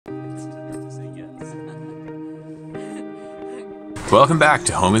Welcome back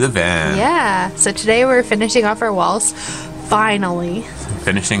to Home of the Van. Yeah, so today we're finishing off our walls, finally.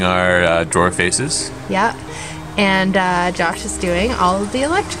 Finishing our drawer faces. Yeah, and Josh is doing all of the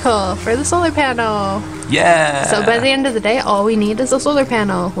electrical for the solar panel. Yeah! So by the end of the day, all we need is a solar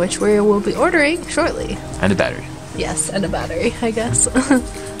panel, which we will be ordering shortly. And a battery. Yes, and a battery, I guess.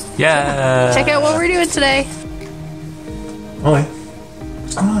 Yeah! Check out what we're doing today. Molly,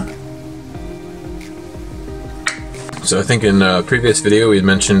 what's going on? So I think in a previous video we had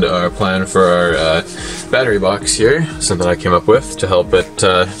mentioned our plan for our battery box here, something I came up with to help it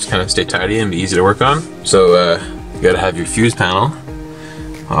just kind of stay tidy and be easy to work on. So you gotta have your fuse panel,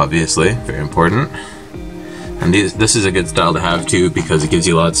 obviously, very important. And this is a good style to have too because it gives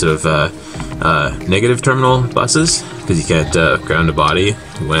you lots of negative terminal buses, because you can't ground a body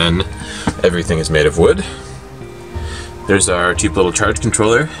when everything is made of wood. There's our cheap little charge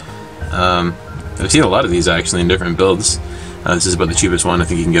controller. I've seen a lot of these actually in different builds. This is about the cheapest one I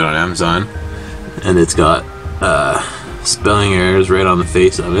think you can get on Amazon. And it's got spelling errors right on the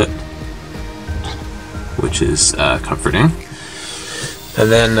face of it, which is comforting.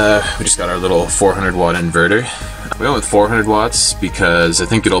 And then we just got our little 400 watt inverter. We went with 400 watts because I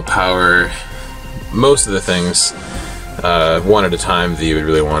think it'll power most of the things one at a time that you would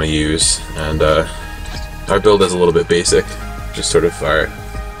really want to use. And our build is a little bit basic, just sort of our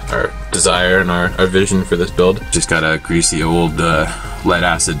desire and our vision for this build. Just got a greasy old lead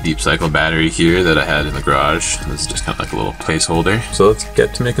acid deep cycle battery here that I had in the garage. This is just kind of like a little placeholder. So let's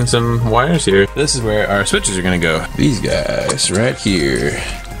get to making some wires here. This is where our switches are gonna go. These guys right here.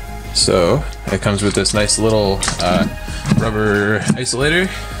 So it comes with this nice little rubber isolator.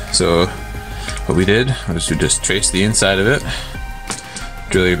 So what we did was we just traced the inside of it,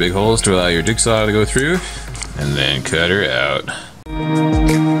 drill your big holes to allow your jigsaw to go through, and then cut her out.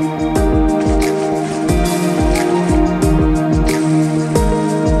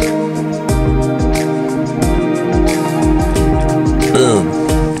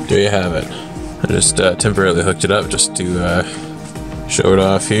 There you have it. I just temporarily hooked it up just to show it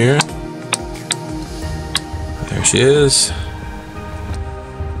off here. There she is.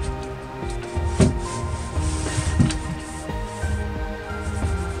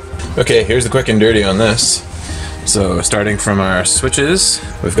 Okay, here's the quick and dirty on this. So starting from our switches,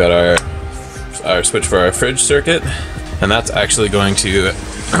 we've got our switch for our fridge circuit, and that's actually going to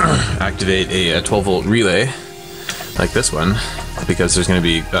activate a 12 volt relay like this one, because there's going to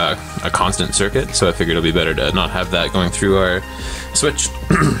be a constant circuit, so I figured it'll be better to not have that going through our switch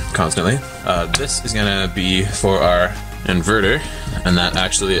constantly. This is going to be for our inverter, and that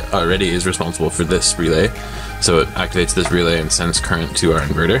actually already is responsible for this relay. So it activates this relay and sends current to our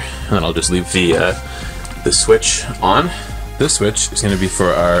inverter, and then I'll just leave the switch on. This switch is going to be for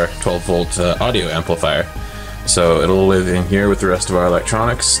our 12 volt audio amplifier, so it'll live in here with the rest of our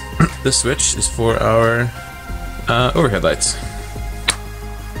electronics. This switch is for our overhead lights.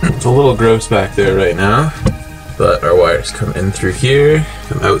 It's a little gross back there right now, but our wires come in through here,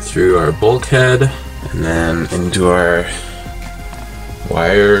 come out through our bulkhead, and then into our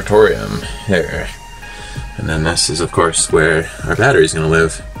wire-torium there. And then this is of course where our battery is going to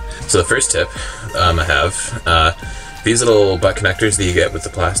live. So the first tip I have, these little butt connectors that you get with the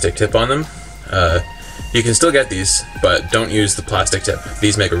plastic tip on them, you can still get these, but don't use the plastic tip.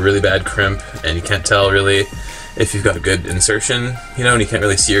 These make a really bad crimp, and you can't tell really if you've got a good insertion, you know, and you can't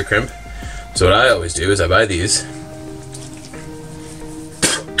really see your crimp. So what I always do is I buy these,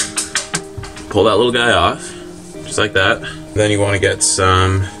 pull that little guy off, just like that. Then you want to get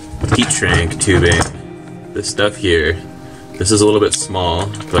some heat shrink tubing. This stuff here, this is a little bit small,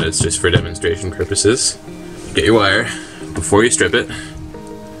 but it's just for demonstration purposes. Get your wire, before you strip it,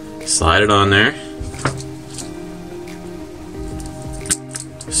 slide it on there,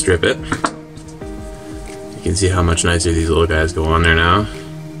 strip it. You can see how much nicer these little guys go on there now.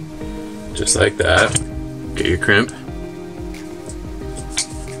 Just like that. Get your crimp.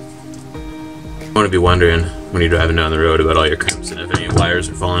 You want to be wondering when you're driving down the road about all your crimps and if any wires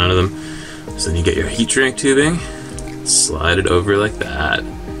are falling out of them. So then you get your heat shrink tubing, slide it over like that,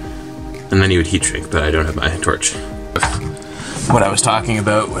 and then you would heat shrink, but I don't have my torch. What I was talking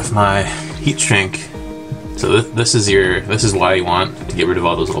about with my heat shrink, so this is why you want to get rid of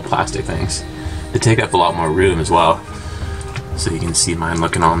all those little plastic things. They take up a lot more room as well. So you can see mine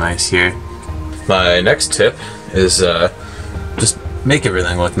looking all nice here. My next tip is just make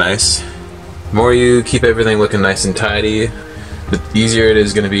everything look nice. The more you keep everything looking nice and tidy, the easier it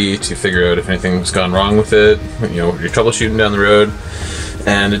is going to be to figure out if anything's gone wrong with it, you know, you're troubleshooting down the road,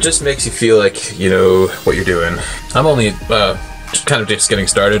 and it just makes you feel like you know what you're doing. I'm only kind of just getting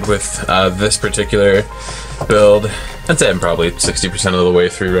started with this particular build. I'd say I'm probably 60% of the way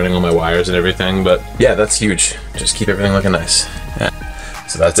through running all my wires and everything, but yeah, that's huge. Just keep everything looking nice. Yeah.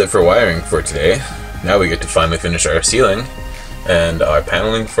 So that's it for wiring for today. Now we get to finally finish our ceiling and our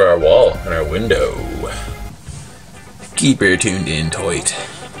paneling for our wall and our window. Keep her tuned in tight.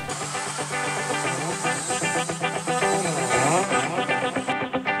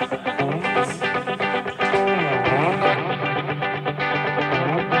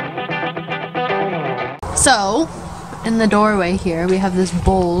 So, in the doorway here, we have this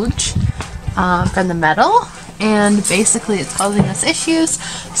bulge from the metal, and basically it's causing us issues,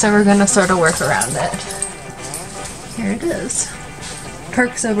 so we're gonna sort of work around it. Here it is.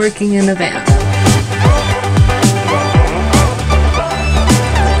 Perks of working in a van.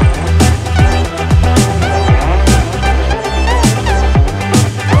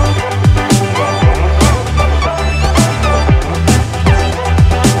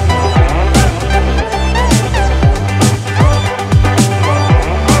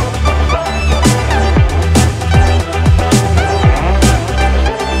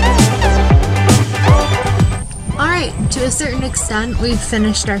 To a certain extent, we've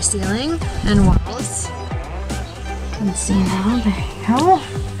finished our ceiling and walls. You can see now, there you go.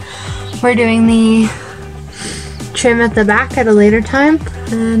 We're doing the trim at the back at a later time,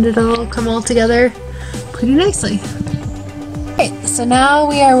 and it'll come all together pretty nicely. Okay, so now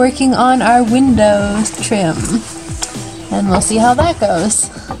we are working on our windows trim, and we'll see how that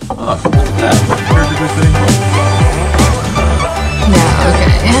goes. Oh, look at that. Perfectly fitting. Yeah, okay.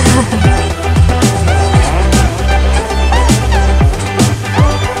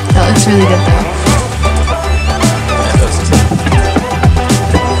 That looks really good though. Yeah, it does too.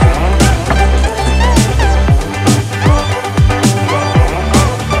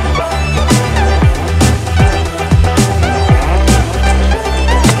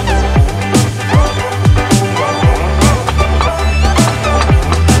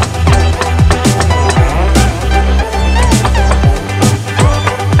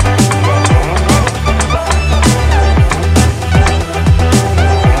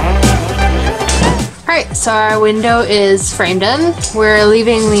 So our window is framed in. We're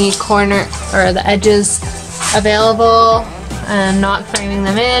leaving the corner or the edges available and not framing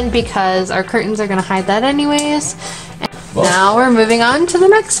them in because our curtains are going to hide that anyways. And now we're moving on to the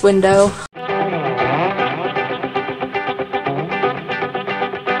next window.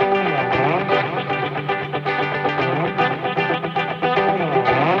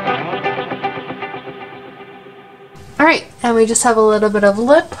 Alright, and we just have a little bit of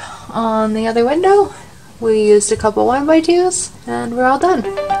lip on the other window. We used a couple 1x2s and we're all done.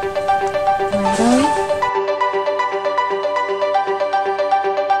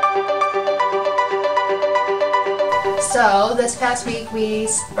 So this past week we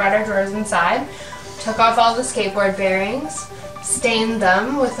brought our drawers inside, took off all the skateboard bearings, stained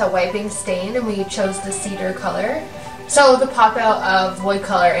them with a wiping stain, and we chose the cedar color. So the pop out of wood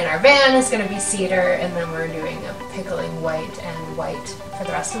color in our van is going to be cedar, and then we're doing a pickling white and white for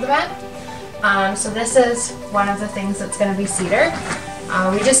the rest of the van. So this is one of the things that's going to be cedar.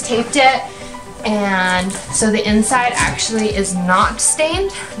 We just taped it, and so the inside actually is not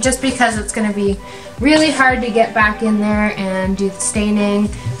stained, just because it's going to be really hard to get back in there and do the staining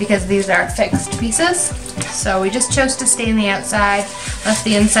because these are fixed pieces. So we just chose to stain the outside, left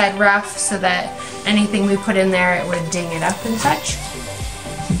the inside rough so that anything we put in there, it would ding it up and such.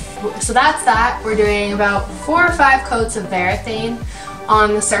 So that's that. We're doing about 4 or 5 coats of Varathane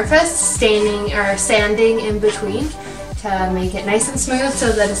on the surface, staining or sanding in between to make it nice and smooth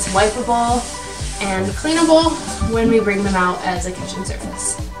so that it's wipeable and cleanable when we bring them out as a kitchen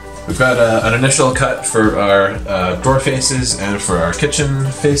surface. We've got an initial cut for our door faces and for our kitchen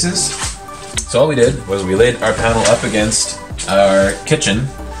faces. So all we did was we laid our panel up against our kitchen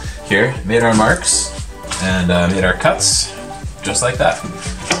here, made our marks, and made our cuts just like that.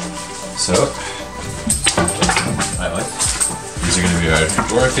 So these are going to be our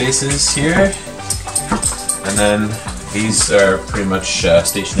door faces here, and then these are pretty much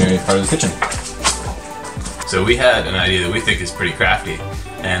stationary part of the kitchen. So we had an idea that we think is pretty crafty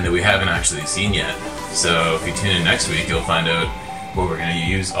and that we haven't actually seen yet. So if you tune in next week, you'll find out what we're going to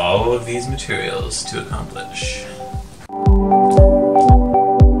use all of these materials to accomplish.